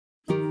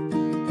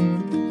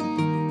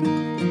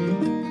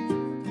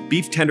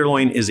beef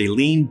tenderloin is a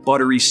lean,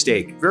 buttery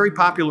steak, very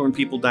popular when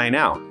people dine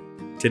out.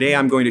 Today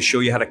I'm going to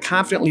show you how to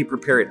confidently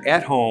prepare it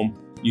at home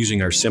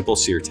using our simple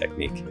sear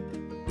technique.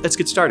 Let's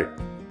get started.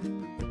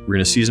 We're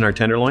gonna season our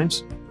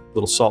tenderloins, a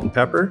little salt and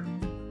pepper.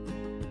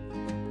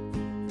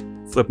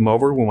 Flip them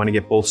over, we wanna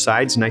get both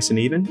sides nice and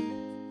even.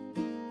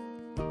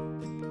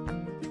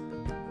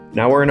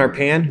 Now we're in our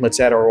pan, let's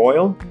add our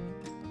oil.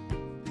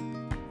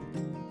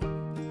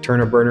 Turn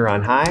our burner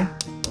on high,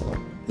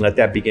 and let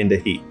that begin to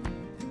heat.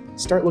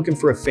 Start looking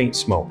for a faint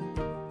smoke.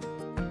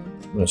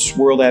 I'm gonna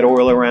swirl that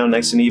oil around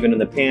nice and even in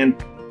the pan.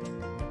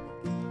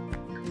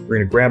 We're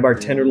gonna grab our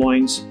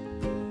tenderloins,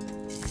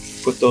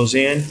 put those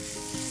in,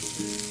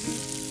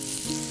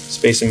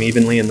 space them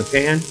evenly in the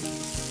pan,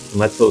 and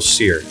let those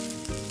sear.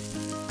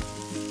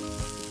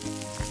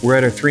 We're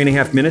at our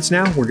 3.5 minutes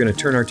now. We're gonna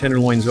turn our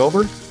tenderloins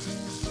over.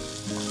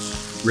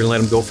 We're gonna let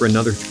them go for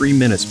another 3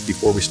 minutes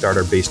before we start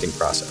our basting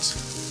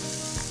process.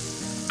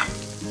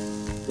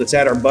 Let's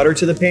add our butter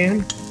to the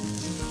pan.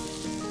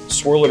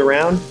 Swirl it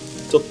around,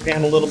 tilt the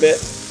pan a little bit,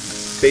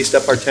 baste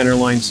up our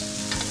tenderloins,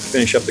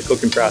 finish up the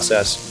cooking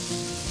process.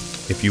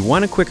 If you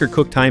want a quicker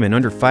cook time in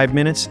under 5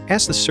 minutes,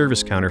 ask the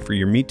service counter for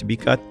your meat to be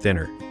cut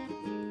thinner.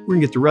 We're gonna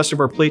get the rest of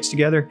our plates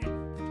together,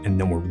 and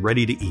then we're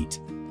ready to eat.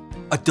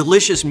 A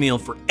delicious meal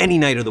for any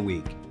night of the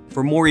week.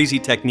 For more easy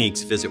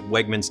techniques, visit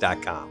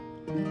Wegmans.com.